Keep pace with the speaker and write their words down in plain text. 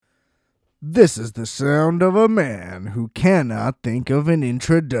This is the sound of a man who cannot think of an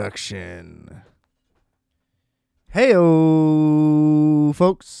introduction. Heyo,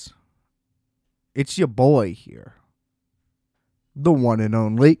 folks. It's your boy here. The one and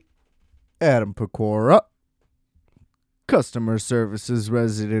only Adam Pecora. Customer Services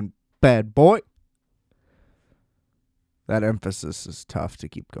resident bad boy. That emphasis is tough to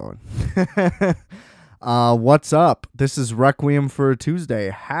keep going. What's up? This is Requiem for a Tuesday.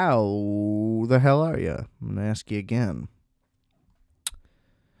 How the hell are you? I'm going to ask you again.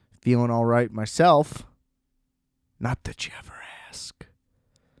 Feeling all right myself? Not that you ever ask.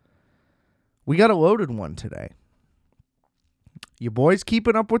 We got a loaded one today. You boys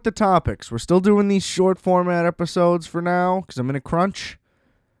keeping up with the topics. We're still doing these short format episodes for now because I'm in a crunch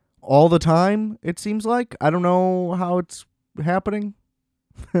all the time, it seems like. I don't know how it's happening.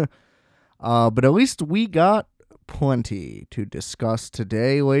 But at least we got plenty to discuss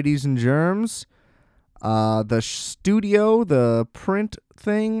today, ladies and germs. The studio, the print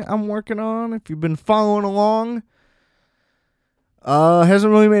thing I'm working on, if you've been following along,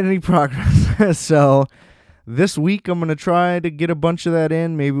 hasn't really made any progress. So this week I'm going to try to get a bunch of that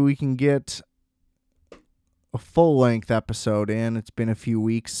in. Maybe we can get a full-length episode in. It's been a few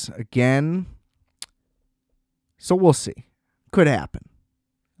weeks again. So we'll see. Could happen.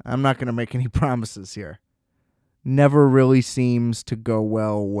 I'm not going to make any promises here. Never really seems to go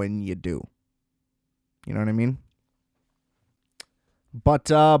well when you do. You know what I mean? But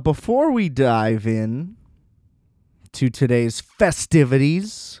before we dive in to today's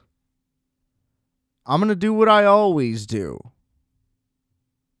festivities, I'm going to do what I always do.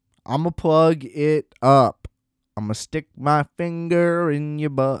 I'm going to plug it up. I'm going to stick my finger in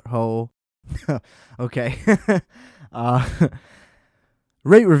your butthole. Okay.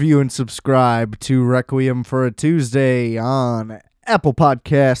 Rate, review, and subscribe to Requiem for a Tuesday on Apple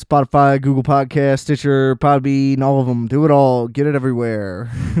Podcasts, Spotify, Google Podcasts, Stitcher, Podbean, all of them. Do it all. Get it everywhere.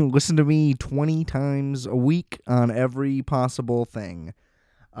 Listen to me 20 times a week on every possible thing.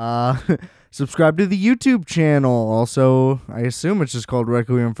 Subscribe to the YouTube channel. Also, I assume it's just called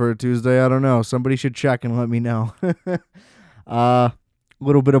Requiem for a Tuesday. I don't know. Somebody should check and let me know.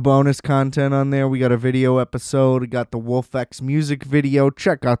 Little bit of bonus content on there. We got a video episode. We got the Wolfx music video.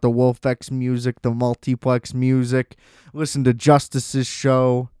 Check out the Wolfx music, the multiplex music. Listen to Justice's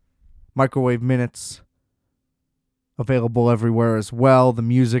show. Microwave Minutes. Available everywhere as well. The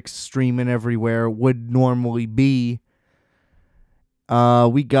music's streaming everywhere. Would normally be.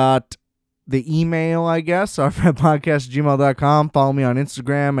 We got the email, I guess, rfatpodcast@gmail.com. Follow me on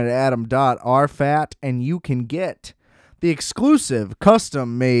Instagram at adam.rfat, and you can get the exclusive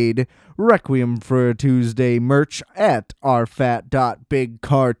custom-made Requiem for a Tuesday merch at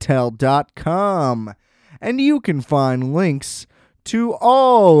rfat.bigcartel.com. And you can find links to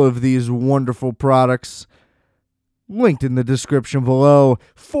all of these wonderful products linked in the description below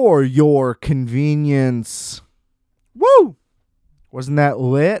for your convenience. Woo! Wasn't that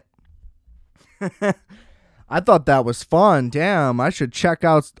lit? I thought that was fun. Damn, I should check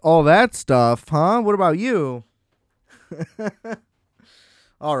out all that stuff, huh? What about you?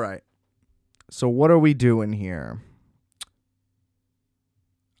 All right. So what are we doing here?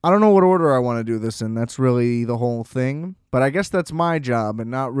 I don't know what order I want to do this in. That's really the whole thing. But I guess that's my job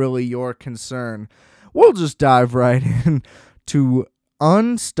and not really your concern. We'll just dive right in to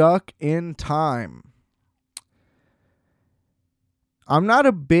Unstuck in Time. I'm not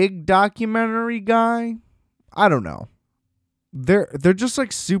a big documentary guy. I don't know. They're just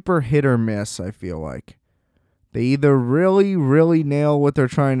like super hit or miss, I feel like. They either really, really nail what they're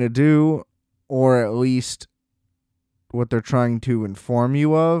trying to do, or at least what they're trying to inform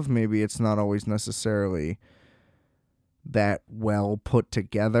you of. Maybe it's not always necessarily that well put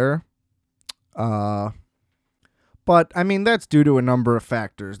together. But, I mean, that's due to a number of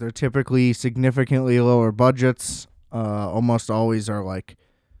factors. They're typically significantly lower budgets. Almost always are like,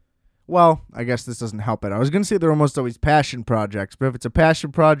 well, I guess this doesn't help it. I was going to say they're almost always passion projects, but if it's a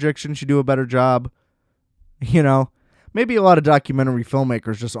passion project, shouldn't you do a better job? You know, maybe a lot of documentary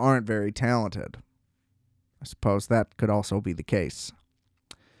filmmakers just aren't very talented. I suppose that could also be the case.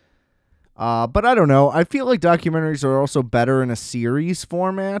 But I don't know. I feel like documentaries are also better in a series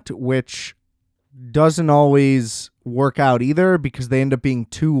format, which doesn't always work out either because they end up being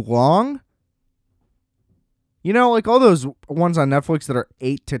too long. You know, like all those ones on Netflix that are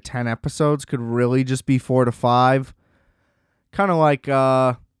 8 to 10 episodes could really just be 4 to 5. Kind of like,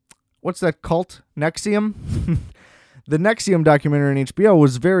 what's that cult? NXIVM? The NXIVM documentary on HBO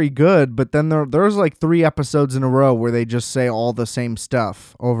was very good, but then there was like 3 episodes in a row where they just say all the same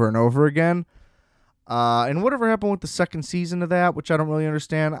stuff over and over again. And whatever happened with the second season of that, which I don't really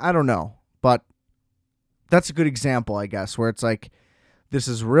understand, I don't know. But that's a good example, I guess, where it's like, this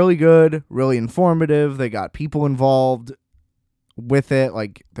is really good, really informative. They got people involved with it.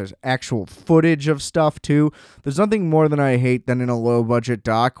 Like, there's actual footage of stuff too. There's nothing more than I hate than in a low budget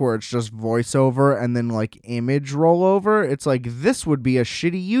doc where it's just voiceover and then like image rollover. It's like, this would be a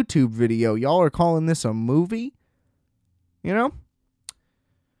shitty YouTube video. Y'all are calling this a movie? You know?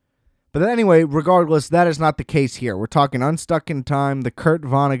 But anyway, regardless, that is not the case here. We're talking Unstuck in Time, the Kurt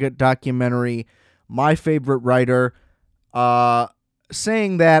Vonnegut documentary, my favorite writer.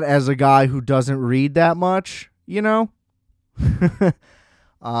 Saying that as a guy who doesn't read that much, you know?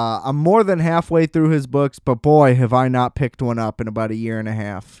 I'm more than halfway through his books, but boy, have I not picked one up in about a year and a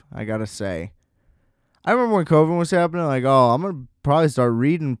half, I gotta say. I remember when COVID was happening, like, oh, I'm gonna probably start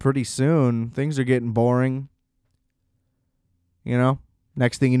reading pretty soon. Things are getting boring. You know?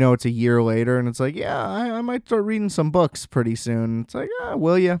 Next thing you know, it's a year later, and it's like, yeah, I might start reading some books pretty soon. It's like,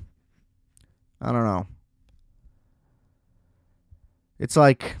 will you? I don't know. It's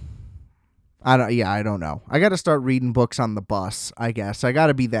like, I don't know. I got to start reading books on the bus, I guess. I got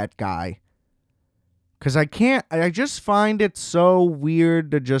to be that guy. Because I just find it so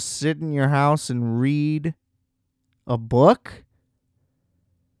weird to just sit in your house and read a book.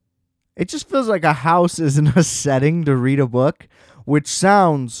 It just feels like a house isn't a setting to read a book, which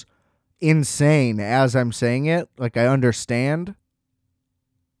sounds insane as I'm saying it. Like, I understand.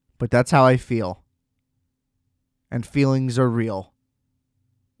 But that's how I feel. And feelings are real.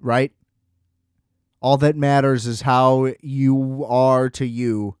 Right? All that matters is how you are to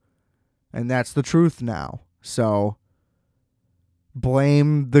you. And that's the truth now. So,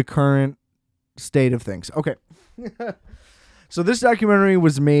 blame the current state of things. Okay. So this documentary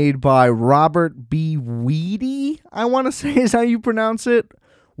was made by Robert B. Weedy, I want to say is how you pronounce it.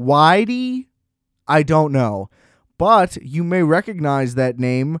 Weedy? I don't know. But you may recognize that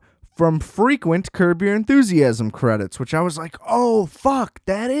name from frequent Curb Your Enthusiasm credits, which I was like, oh, fuck,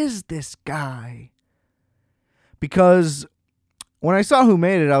 that is this guy. Because when I saw who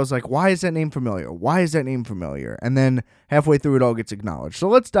made it, I was like, why is that name familiar? Why is that name familiar? And then halfway through, it all gets acknowledged. So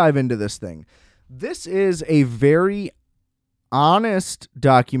let's dive into this thing. This is a very honest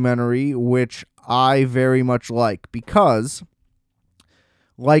documentary, which I very much like, because,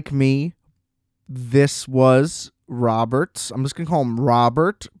 like me, this was Robert's. I'm just going to call him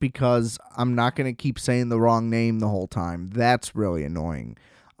Robert because I'm not going to keep saying the wrong name the whole time. That's really annoying.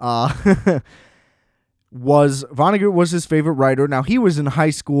 Vonnegut was his favorite writer. Now, he was in high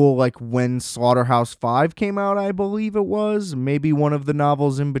school like when Slaughterhouse-Five came out, I believe it was. Maybe one of the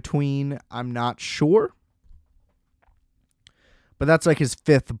novels in between. I'm not sure. But that's like his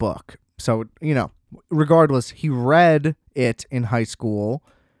fifth book. So, you know, regardless, he read it in high school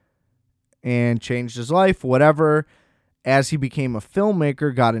and changed his life, whatever. As he became a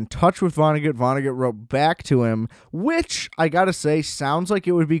filmmaker, got in touch with Vonnegut. Vonnegut wrote back to him, which, I gotta say, sounds like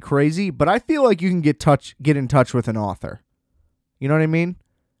it would be crazy, but I feel like you can get in touch with an author. You know what I mean?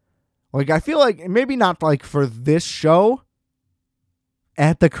 Like, I feel like, maybe not like for this show,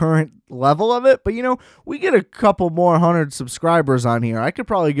 at the current level of it, but you know, we get a couple more 100 subscribers on here. I could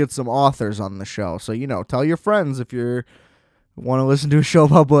probably get some authors on the show. So, you know, tell your friends if you want to listen to a show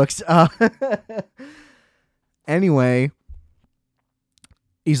about books. Anyway,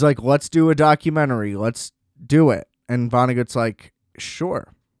 he's like, let's do a documentary. Let's do it. And Vonnegut's like,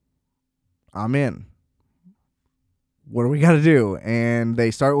 sure, I'm in. What do we got to do? And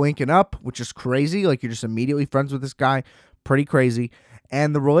they start linking up, which is crazy. Like, you're just immediately friends with this guy. Pretty crazy.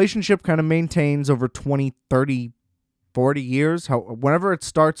 And the relationship kind of maintains over 20, 30, 40 years, whenever it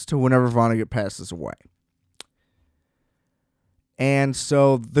starts to whenever Vonnegut passes away. And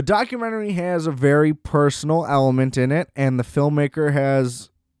so the documentary has a very personal element in it, and the filmmaker has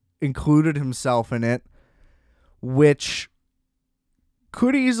included himself in it, which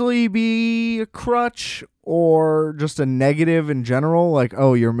could easily be a crutch or just a negative in general, like,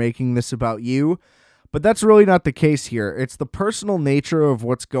 oh, you're making this about you. But that's really not the case here. It's the personal nature of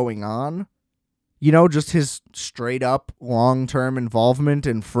what's going on. You know, just his straight up long-term involvement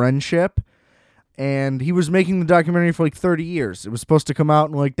and friendship. And he was making the documentary for like 30 years. It was supposed to come out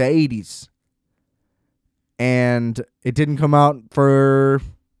in like the 80s. And it didn't come out for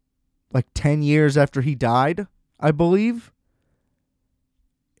like 10 years after he died, I believe.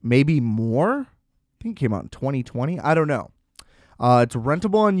 Maybe more? I think it came out in 2020. I don't know. It's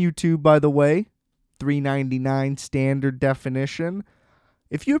rentable on YouTube, by the way. $3.99 standard definition.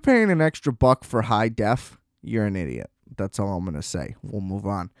 If you're paying an extra $1 for high def, you're an idiot. That's all I'm going to say. We'll move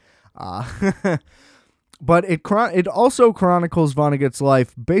on. But it also chronicles Vonnegut's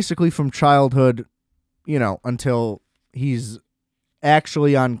life basically from childhood, you know, until he's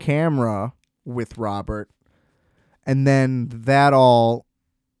actually on camera with Robert. And then that all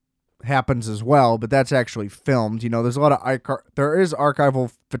happens as well, but that's actually filmed. There's a lot of there is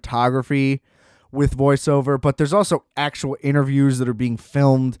archival photography with voiceover, but there's also actual interviews that are being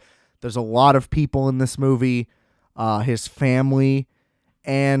filmed. There's a lot of people in this movie, his family,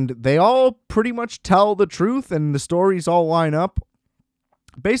 and they all pretty much tell the truth, and the stories all line up.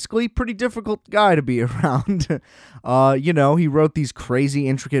 Basically, pretty difficult guy to be around. He wrote these crazy,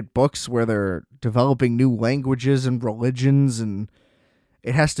 intricate books where they're developing new languages and religions, and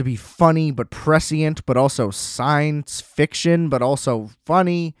it has to be funny but prescient, but also science fiction, but also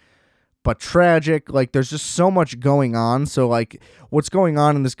funny, but tragic. Like, there's just so much going on. So, like, what's going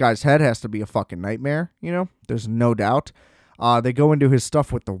on in this guy's head has to be a fucking nightmare, There's no doubt. They go into his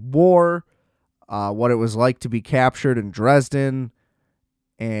stuff with the war, what it was like to be captured in Dresden,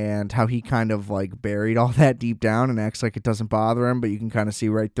 and how he kind of, like, buried all that deep down and acts like it doesn't bother him, but you can kind of see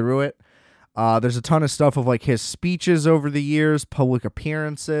right through it. There's a ton of stuff of, like, his speeches over the years, public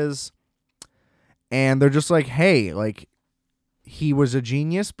appearances, and they're just like, hey, like, he was a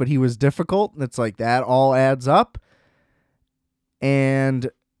genius, but he was difficult, and it's like that all adds up.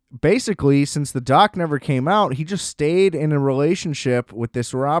 And basically, since the doc never came out, he just stayed in a relationship with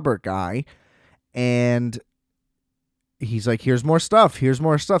this Robert guy, and he's like, here's more stuff.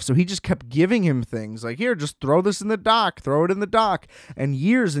 So he just kept giving him things like, here, just throw this in the doc, throw it in the doc. And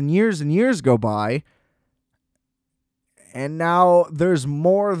years and years and years go by. And now there's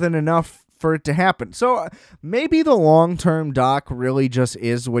more than enough for it to happen. So maybe the long-term doc really just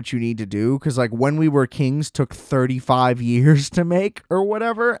is what you need to do. Because like When We Were Kings took 35 years to make or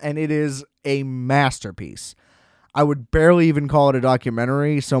whatever. And it is a masterpiece. I would barely even call it a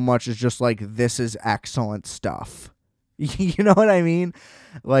documentary so much as just like, this is excellent stuff. You know what I mean?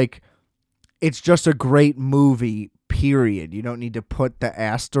 Like, it's just a great movie, period. You don't need to put the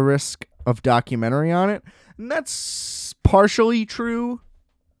asterisk of documentary on it. And that's partially true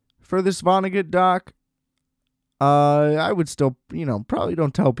for this Vonnegut doc. I would still, probably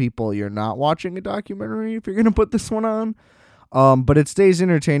don't tell people you're not watching a documentary if you're going to put this one on. But it stays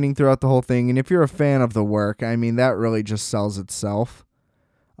entertaining throughout the whole thing. And if you're a fan of the work, I mean, that really just sells itself.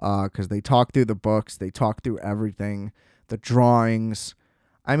 Because they talk through the books, they talk through everything. The drawings,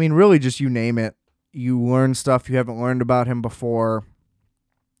 I mean, really just you name it. You learn stuff you haven't learned about him before.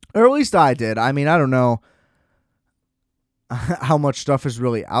 Or at least I did. I mean, I don't know how much stuff is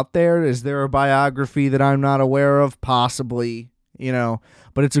really out there. Is there a biography that I'm not aware of? Possibly,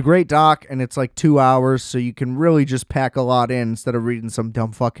 But it's a great doc, and it's like 2 hours, so you can really just pack a lot in instead of reading some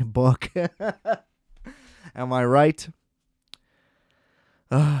dumb fucking book. Am I right?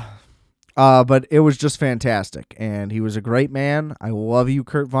 But it was just fantastic, and he was a great man. I love you,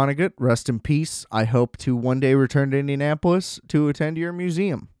 Kurt Vonnegut. Rest in peace. I hope to one day return to Indianapolis to attend your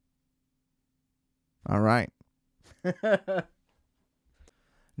museum. All right.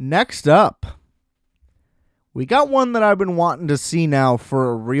 Next up, we got one that I've been wanting to see now for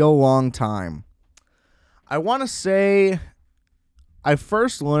a real long time. I want to say I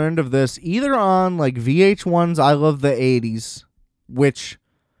first learned of this either on like VH1's I Love the 80s, which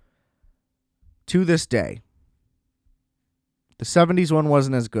to this day, the 70s one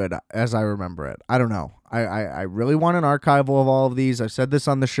wasn't as good as I remember it. I don't know. I really want an archival of all of these. I've said this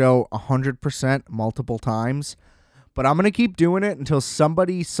on the show 100% multiple times, but I'm going to keep doing it until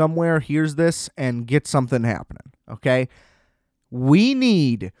somebody somewhere hears this and gets something happening, okay? We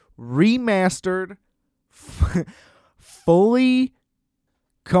need remastered, fully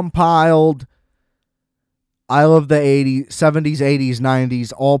compiled I Love the 80s, 70s, 80s,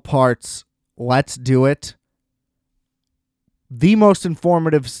 90s, all parts. Let's do it. The most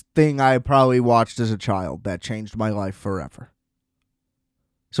informative thing I probably watched as a child that changed my life forever.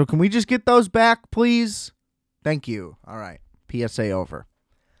 So can we just get those back, please? Thank you. All right. PSA over.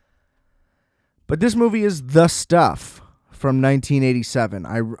 But this movie is The Stuff from 1987.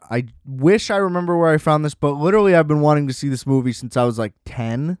 I wish I remember where I found this, but literally I've been wanting to see this movie since I was like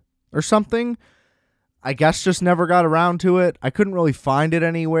 10 or something. I guess just never got around to it. I couldn't really find it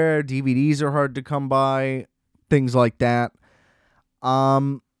anywhere. DVDs are hard to come by. Things like that.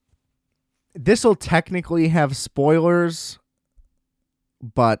 This will technically have spoilers,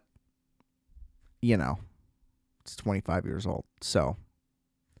 but, it's 25 years old. So,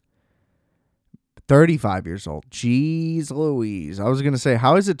 35 years old. Jeez Louise. I was going to say,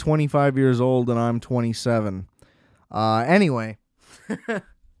 how is it 25 years old and I'm 27? Anyway.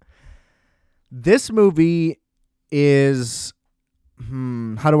 This movie is,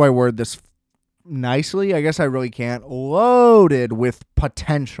 how do I word this nicely? I guess I really can't. Loaded with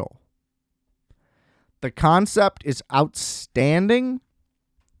potential. The concept is outstanding.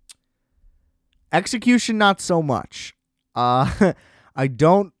 Execution, not so much. I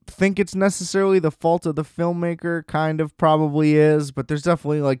don't think it's necessarily the fault of the filmmaker. Kind of probably is, but there's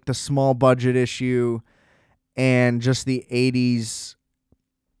definitely like the small budget issue and just the 80s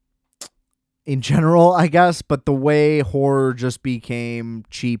in general, I guess. But the way horror just became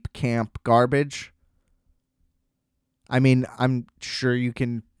cheap camp garbage. I mean, I'm sure you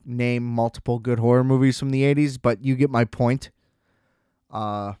can name multiple good horror movies from the 80s, but you get my point.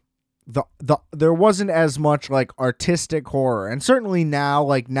 There wasn't as much like artistic horror, and certainly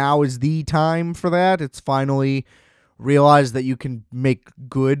now is the time for that. It's finally realized that you can make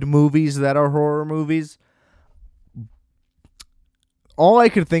good movies that are horror movies. All I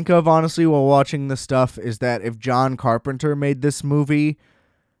could think of, honestly, while watching this stuff is that if John Carpenter made this movie,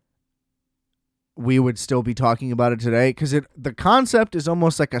 we would still be talking about it today, because the concept is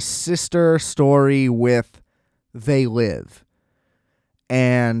almost like a sister story with They Live.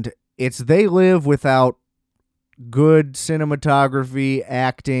 And it's They Live without good cinematography,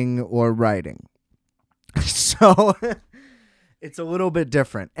 acting, or writing. So it's a little bit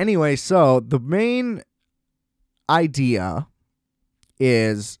different. Anyway, so the main idea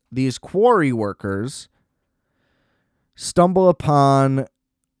is these quarry workers stumble upon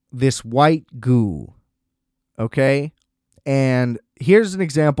this white goo, okay? And here's an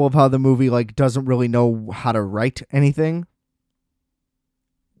example of how the movie like doesn't really know how to write anything.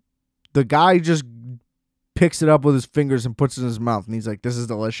 The guy just picks it up with his fingers and puts it in his mouth, and he's like, "This is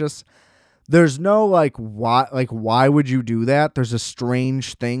delicious." There's no why would you do that? There's a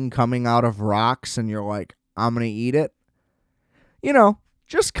strange thing coming out of rocks, and you're like, "I'm gonna eat it."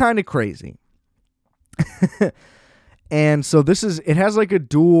 Just kind of crazy. And so it has like a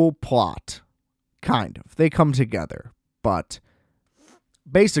dual plot, kind of. They come together, but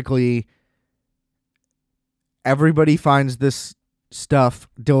basically everybody finds this stuff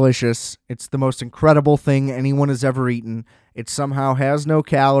delicious. It's the most incredible thing anyone has ever eaten. It somehow has no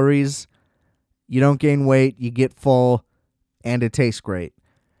calories. You don't gain weight, you get full, and it tastes great.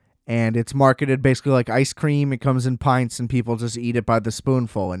 And it's marketed basically like ice cream. It comes in pints, and people just eat it by the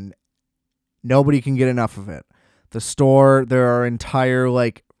spoonful, and nobody can get enough of it. The store, there are entire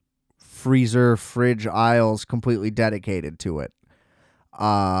like fridge aisles completely dedicated to it.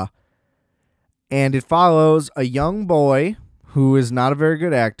 And it follows a young boy who is not a very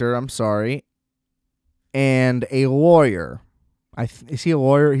good actor, I'm sorry, and a lawyer. Is he a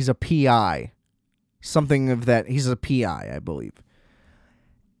lawyer? He's a PI. Something of that. He's a PI, I believe.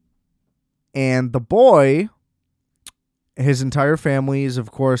 And the boy, his entire family is,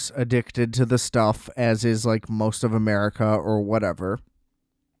 of course, addicted to the stuff, as is like most of America or whatever.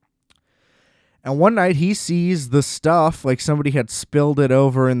 And one night he sees the stuff, like somebody had spilled it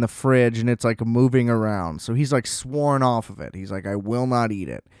over in the fridge, and it's like moving around. So he's like sworn off of it. He's like, I will not eat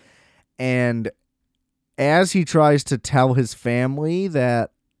it. And as he tries to tell his family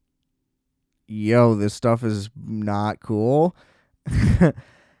that, this stuff is not cool,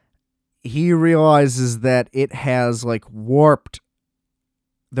 he realizes that it has like warped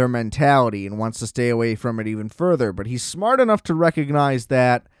their mentality and wants to stay away from it even further. But he's smart enough to recognize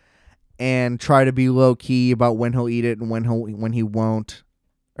that and try to be low key about when he'll eat it and when he won't.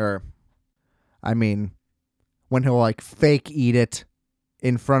 When he'll like fake eat it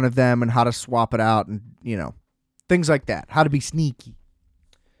in front of them, and how to swap it out, and things like that. How to be sneaky.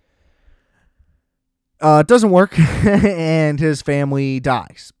 It doesn't work, and his family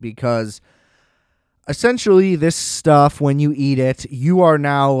dies because essentially this stuff, when you eat it, you are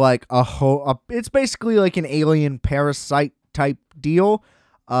now like it's basically like an alien parasite type deal.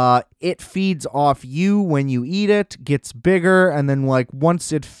 It feeds off you when you eat it, gets bigger, and then like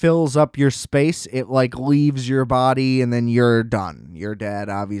once it fills up your space, it like leaves your body, and then you're done. You're dead,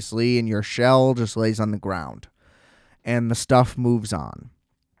 obviously, and your shell just lays on the ground, and the stuff moves on.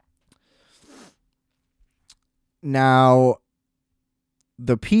 Now,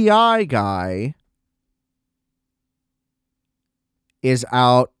 the PI guy is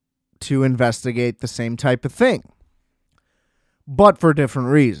out to investigate the same type of thing, but for different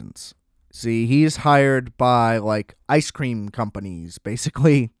reasons. See, he's hired by like ice cream companies,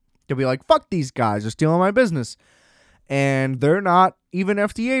 basically, to be like, fuck these guys, they're stealing my business. And they're not even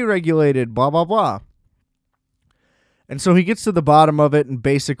FDA regulated, blah, blah, blah. And so he gets to the bottom of it, and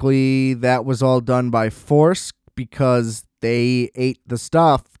basically that was all done by force, because they ate the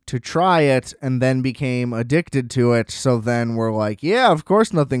stuff to try it and then became addicted to it. So then we're like, yeah, of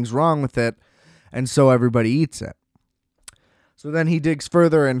course nothing's wrong with it. And so everybody eats it. So then he digs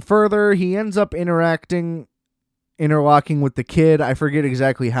further and further. He ends up interlocking with the kid. I forget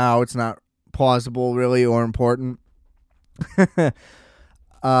exactly how. It's not plausible, really, or important.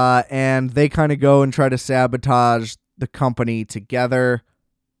 And they kind of go and try to sabotage the company together.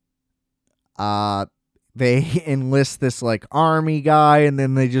 They enlist this like army guy, and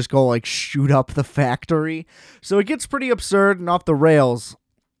then they just go like shoot up the factory. So it gets pretty absurd and off the rails.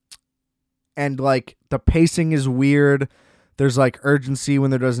 And like the pacing is weird. There's like urgency when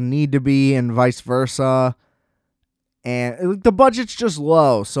there doesn't need to be, and vice versa. And the budget's just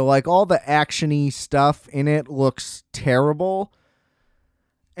low. So like all the action-y stuff in it looks terrible.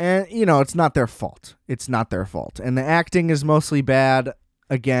 And, you know, it's not their fault. It's not their fault. And the acting is mostly bad.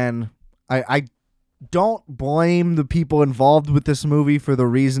 Again, I don't blame the people involved with this movie for the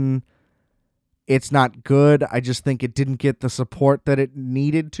reason it's not good. I just think it didn't get the support that it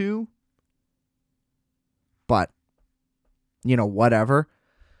needed to. But, you know, whatever.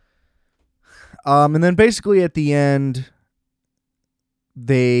 And then basically at the end,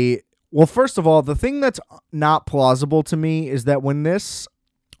 well, first of all, the thing that's not plausible to me is that when this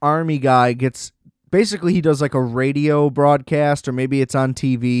army guy basically he does like a radio broadcast, or maybe it's on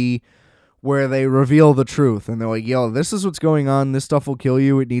TV, where they reveal the truth and they're like, yo, this is what's going on. This stuff will kill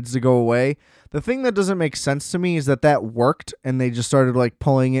you. It needs to go away. The thing that doesn't make sense to me is that worked and they just started like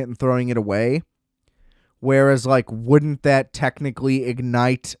pulling it and throwing it away. Whereas like, wouldn't that technically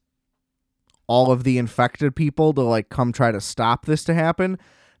ignite all of the infected people to like come try to stop this to happen?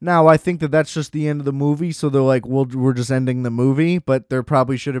 Now, I think that's just the end of the movie. So they're like, we're just ending the movie, but there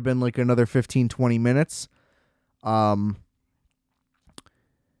probably should have been like another 15, 20 minutes. Because,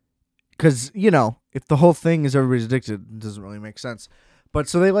 you know, if the whole thing is everybody's addicted, it doesn't really make sense. But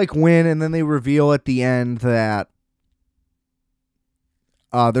so they like win, and then they reveal at the end that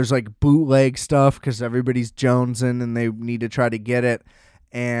there's like bootleg stuff because everybody's jonesing and they need to try to get it.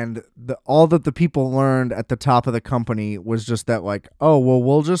 And all that the people learned at the top of the company was just that like, oh, well,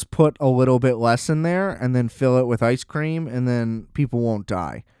 we'll just put a little bit less in there and then fill it with ice cream, and then people won't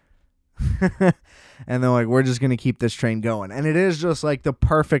die. And they're like, we're just going to keep this train going. And it is just like the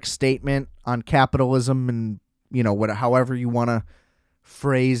perfect statement on capitalism and, you know, however you want to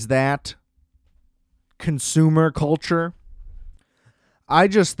phrase that. Consumer culture. I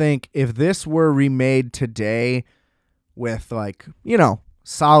just think if this were remade today with like, you know,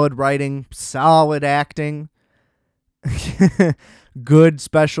 solid writing, solid acting, good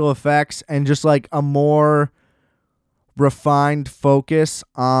special effects, and just like a more refined focus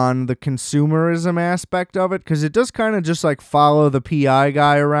on the consumerism aspect of it, because it does kind of just like follow the PI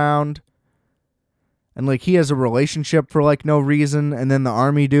guy around, and like he has a relationship for like no reason, and then the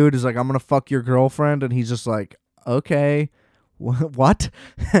army dude is like, I'm gonna fuck your girlfriend, and he's just like, okay, what?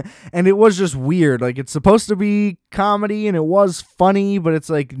 And it was just weird. Like, it's supposed to be comedy and it was funny, but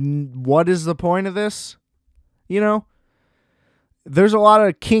it's like, what is the point of this? You know, there's a lot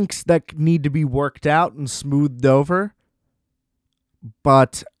of kinks that need to be worked out and smoothed over.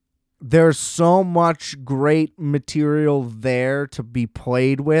 But there's so much great material there to be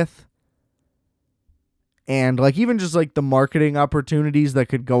played with. And like even just like the marketing opportunities that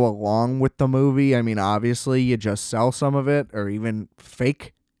could go along with the movie. I mean, obviously you just sell some of it, or even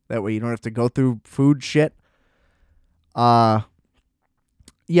fake. That way you don't have to go through food shit. Yeah,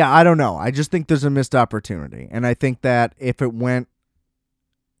 I don't know. I just think there's a missed opportunity. And I think that if it went,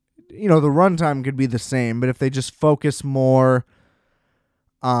 you know, the runtime could be the same, but if they just focus more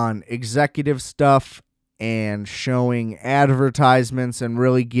on executive stuff and showing advertisements and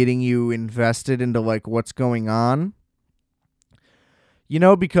really getting you invested into like what's going on, you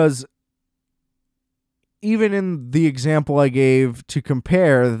know, because even in the example I gave to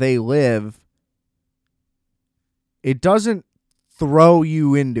compare, They Live, it doesn't throw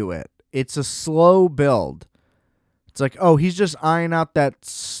you into it. It's a slow build. It's like, oh, he's just eyeing out that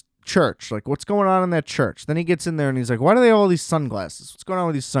church. Like, what's going on in that church? Then he gets in there and he's like, why do they have all these sunglasses? What's going on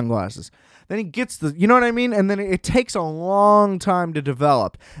with these sunglasses? Then he gets you know what I mean? And then it takes a long time to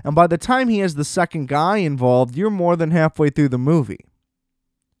develop. And by the time he has the second guy involved, you're more than halfway through the movie.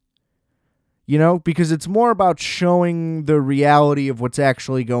 You know, because it's more about showing the reality of what's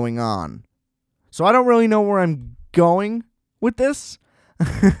actually going on. So I don't really know where I'm going with this.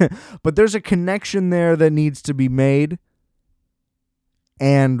 But there's a connection there that needs to be made.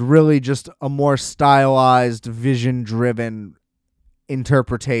 And really just a more stylized, vision-driven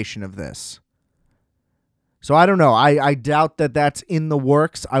interpretation of this. So I don't know. I doubt that that's in the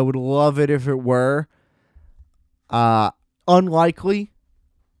works. I would love it if it were. Unlikely.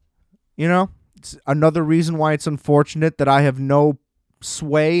 You know? It's another reason why it's unfortunate that I have no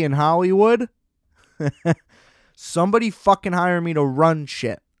sway in Hollywood. Somebody fucking hire me to run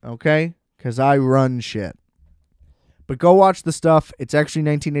shit, okay? Because I run shit. But go watch the stuff. It's actually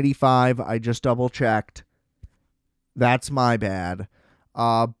 1985. I just double checked. That's my bad.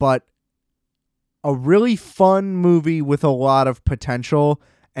 But a really fun movie with a lot of potential,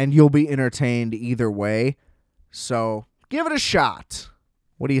 and you'll be entertained either way. So give it a shot.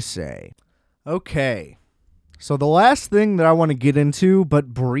 What do you say? Okay. So the last thing that I want to get into,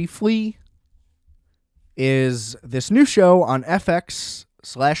 but briefly, is this new show on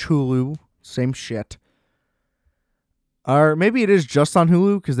FX/Hulu. Same shit. Or maybe it is just on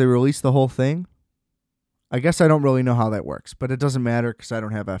Hulu because they released the whole thing. I guess I don't really know how that works, but it doesn't matter because I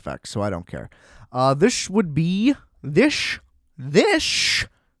don't have FX, so I don't care. This would be The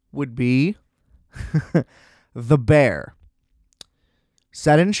Bear.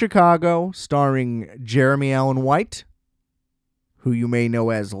 Set in Chicago, starring Jeremy Allen White, who you may know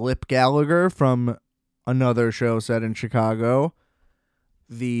as Lip Gallagher from another show set in Chicago,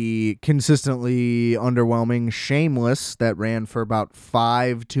 the consistently underwhelming Shameless that ran for about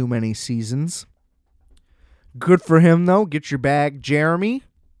 5 too many seasons. Good for him, though. Get your bag, Jeremy.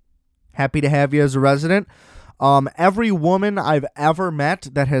 Happy to have you as a resident. Every woman I've ever met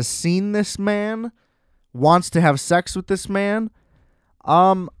that has seen this man wants to have sex with this man.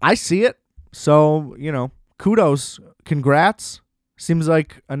 I see it. So, kudos. Congrats. Seems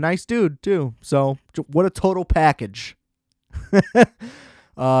like a nice dude, too. So, what a total package.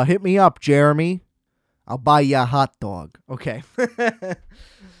 Hit me up, Jeremy. I'll buy you a hot dog. Okay.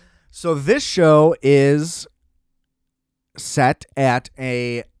 So, this show is set at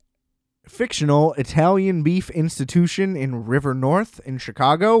a fictional Italian beef institution in River North in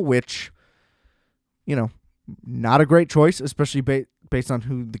Chicago, which, not a great choice, especially based on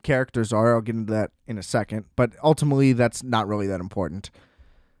who the characters are. I'll get into that in a second, but ultimately that's not really that important.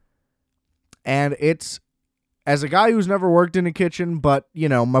 And it's, as a guy who's never worked in a kitchen, but,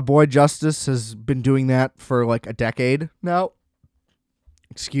 my boy Justice has been doing that for like a decade now.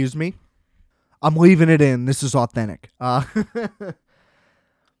 Excuse me. I'm leaving it in. This is authentic.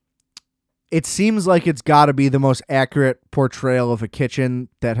 It seems like it's got to be the most accurate portrayal of a kitchen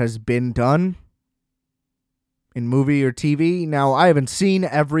that has been done in movie or TV. Now, I haven't seen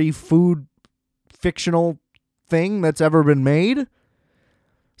every food fictional thing that's ever been made,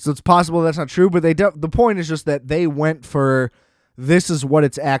 so it's possible that's not true, but the point is just that they went for, this is what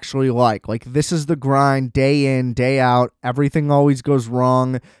it's actually like. Like, this is the grind, day in, day out. Everything always goes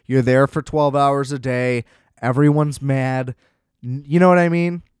wrong. You're there for 12 hours a day. Everyone's mad. You know what I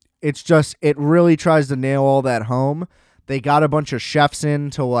mean? It's just, it really tries to nail all that home. They got a bunch of chefs in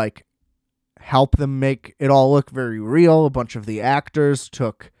to, like, help them make it all look very real. A bunch of the actors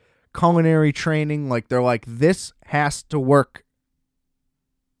took culinary training. Like, they're like, this has to work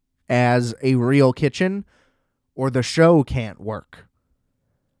as a real kitchen or the show can't work.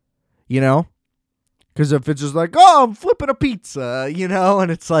 Because if it's just like, oh, I'm flipping a pizza, and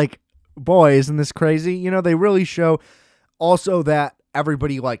it's like, boy, isn't this crazy? They really show also that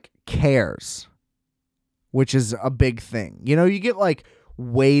everybody, like, cares, which is a big thing. You get, like,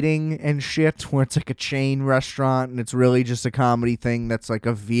 waiting and shit where it's like a chain restaurant and it's really just a comedy thing that's like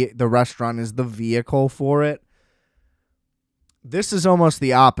the restaurant is the vehicle for it. This is almost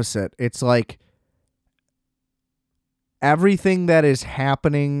the opposite. It's like everything that is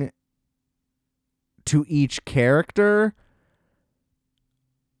happening to each character,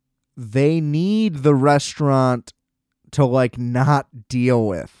 they need the restaurant to, like, not deal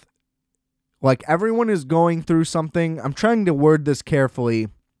with. Like, everyone is going through something. I'm trying to word this carefully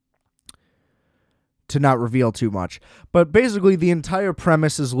to not reveal too much. But basically, the entire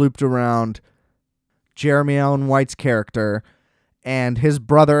premise is looped around Jeremy Allen White's character, and his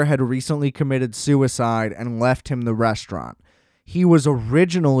brother had recently committed suicide and left him the restaurant. He was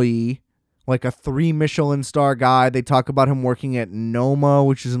originally like a 3 Michelin star guy. They talk about him working at Noma,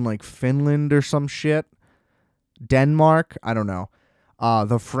 which is in like Finland or some shit. Denmark, I don't know.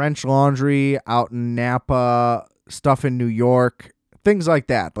 The French Laundry out in Napa, stuff in New York, things like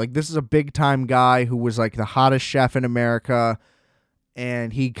that. Like, this is a big time guy who was like the hottest chef in America,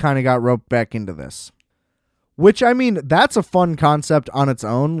 and he kind of got roped back into this. Which, I mean, that's a fun concept on its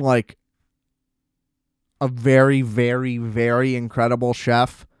own. Like, a very, very, very incredible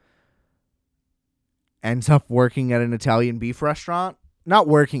chef ends up working at an Italian beef restaurant. Not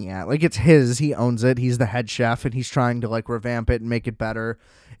working at, like, it's his, he owns it, he's the head chef, and he's trying to, like, revamp it and make it better.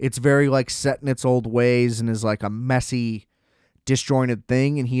 It's very, like, set in its old ways and is, like, a messy, disjointed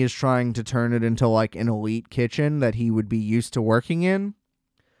thing, and he is trying to turn it into, like, an elite kitchen that he would be used to working in.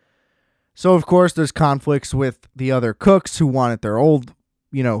 So, of course, there's conflicts with the other cooks who want it their old,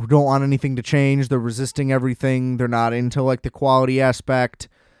 who don't want anything to change. They're resisting everything. They're not into, like, the quality aspect.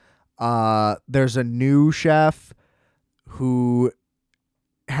 There's a new chef who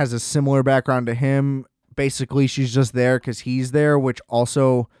has a similar background to him, basically she's just there because he's there, which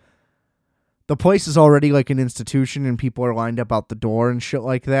also, the place is already like an institution and people are lined up out the door and shit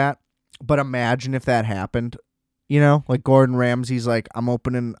like that. But imagine if that happened, like Gordon Ramsay's like, I'm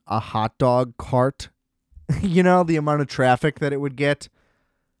opening a hot dog cart, the amount of traffic that it would get.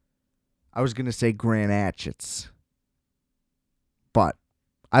 I was going to say Grand Hatchets, but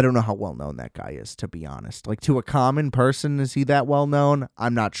I don't know how well known that guy is, to be honest. Like, to a common person, is he that well known?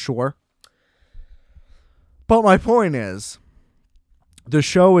 I'm not sure. But my point is, the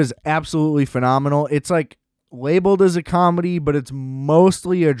show is absolutely phenomenal. It's like labeled as a comedy, but it's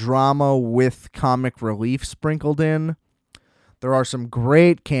mostly a drama with comic relief sprinkled in. There are some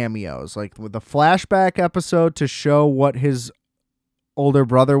great cameos, like with the flashback episode to show what his older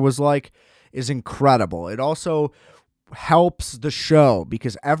brother was like is incredible. It also helps the show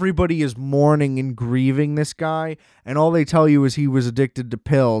because everybody is mourning and grieving this guy, and all they tell you is he was addicted to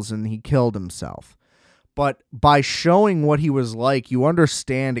pills and he killed himself. But by showing what he was like, you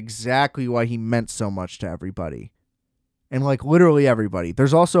understand exactly why he meant so much to everybody. And like literally everybody.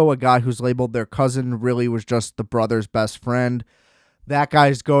 There's also a guy who's labeled their cousin, really was just the brother's best friend. That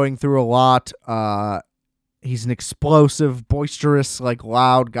guy's going through a lot. He's an explosive, boisterous, like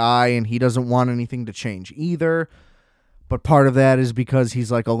loud guy, and he doesn't want anything to change either. But part of that is because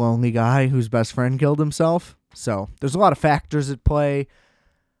he's like a lonely guy whose best friend killed himself. So there's a lot of factors at play.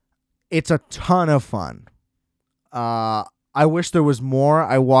 It's a ton of fun. I wish there was more.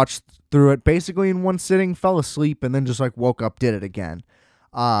 I watched through it basically in one sitting, fell asleep, and then just like woke up, did it again.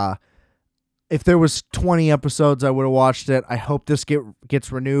 If there was 20 episodes, I would have watched it. I hope this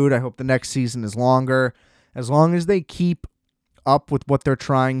gets renewed. I hope the next season is longer. As long as they keep up with what they're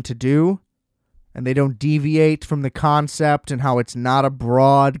trying to do and they don't deviate from the concept and how it's not a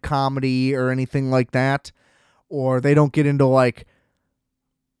broad comedy or anything like that, or they don't get into like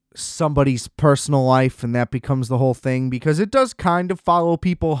somebody's personal life and that becomes the whole thing, because it does kind of follow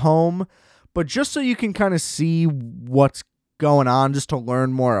people home, but just so you can kind of see what's going on, just to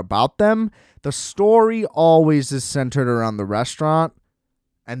learn more about them. The story always is centered around the restaurant,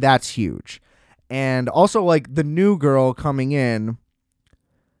 and that's huge. And also, like, the new girl coming in,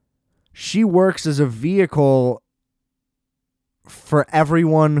 she works as a vehicle for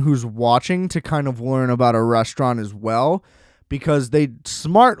everyone who's watching to kind of learn about a restaurant as well, because they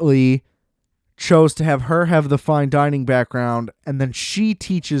smartly chose to have her have the fine dining background, and then she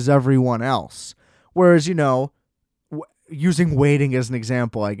teaches everyone else. Whereas, using waiting as an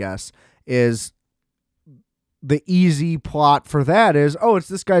example, I guess, is the easy plot for that is, oh, it's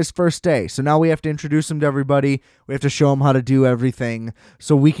this guy's first day. So now we have to introduce him to everybody. We have to show him how to do everything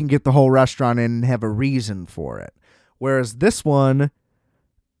so we can get the whole restaurant in and have a reason for it. Whereas this one,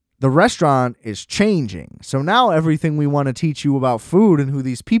 the restaurant is changing. So now everything we want to teach you about food and who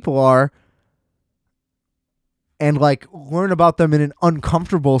these people are, and like learn about them in an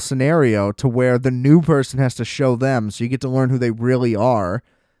uncomfortable scenario to where the new person has to show them. So you get to learn who they really are,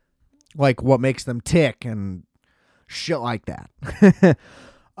 like what makes them tick and shit like that.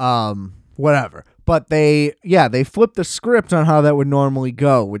 Whatever. But they flip the script on how that would normally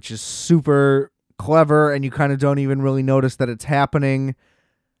go, which is super clever, and you kind of don't even really notice that it's happening.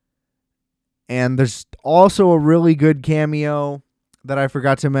 And there's also a really good cameo that I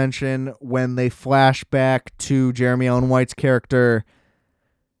forgot to mention when they flash back to Jeremy Allen White's character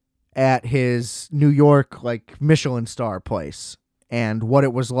at his New York, like, Michelin star place, and what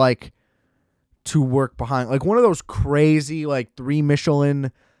it was like to work behind, like, one of those crazy, like, 3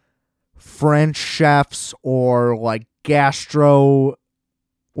 Michelin French chefs, or like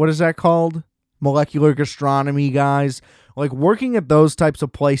what is that called? Molecular gastronomy guys. Like, working at those types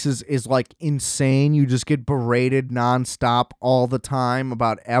of places is like insane. You just get berated nonstop all the time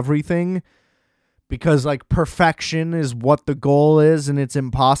about everything, because like perfection is what the goal is, and it's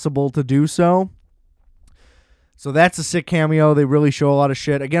impossible to do so. So that's a sick cameo. They really show a lot of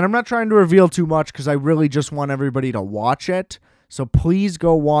shit. Again, I'm not trying to reveal too much because I really just want everybody to watch it. So please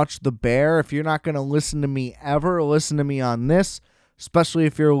go watch The Bear. If you're not going to listen to me ever, listen to me on this, especially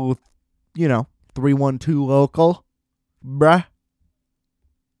if you're, 312 local. Bruh.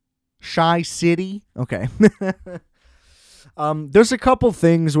 Shy City. Okay. There's a couple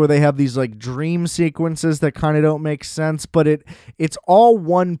things where they have these like dream sequences that kind of don't make sense, but it's all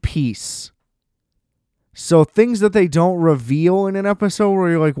one piece. So things that they don't reveal in an episode where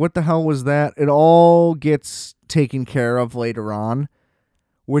you're like, what the hell was that? It all gets taken care of later on,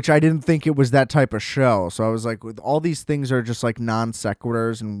 which I didn't think it was that type of show. So I was like, with all these things are just like non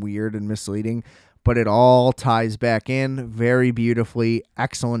sequiturs and weird and misleading, but it all ties back in very beautifully.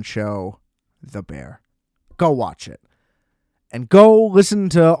 Excellent show, The Bear. Go watch it. And go listen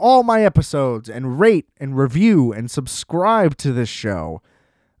to all my episodes and rate and review and subscribe to this show.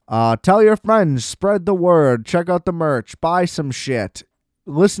 Tell your friends, spread the word, check out the merch, buy some shit,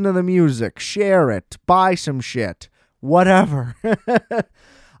 listen to the music, share it, buy some shit, whatever.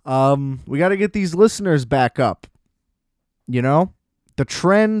 We got to get these listeners back up. You know, the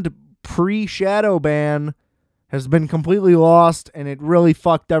trend pre-shadow ban has been completely lost, and it really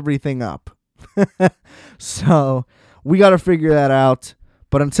fucked everything up. So we got to figure that out.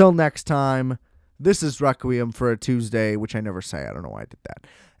 But until next time, this is Requiem for a Tuesday, which I never say. I don't know why I did that.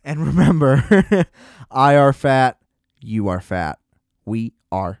 And remember, I are fat, you are fat, we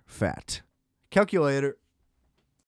are fat. Calculator.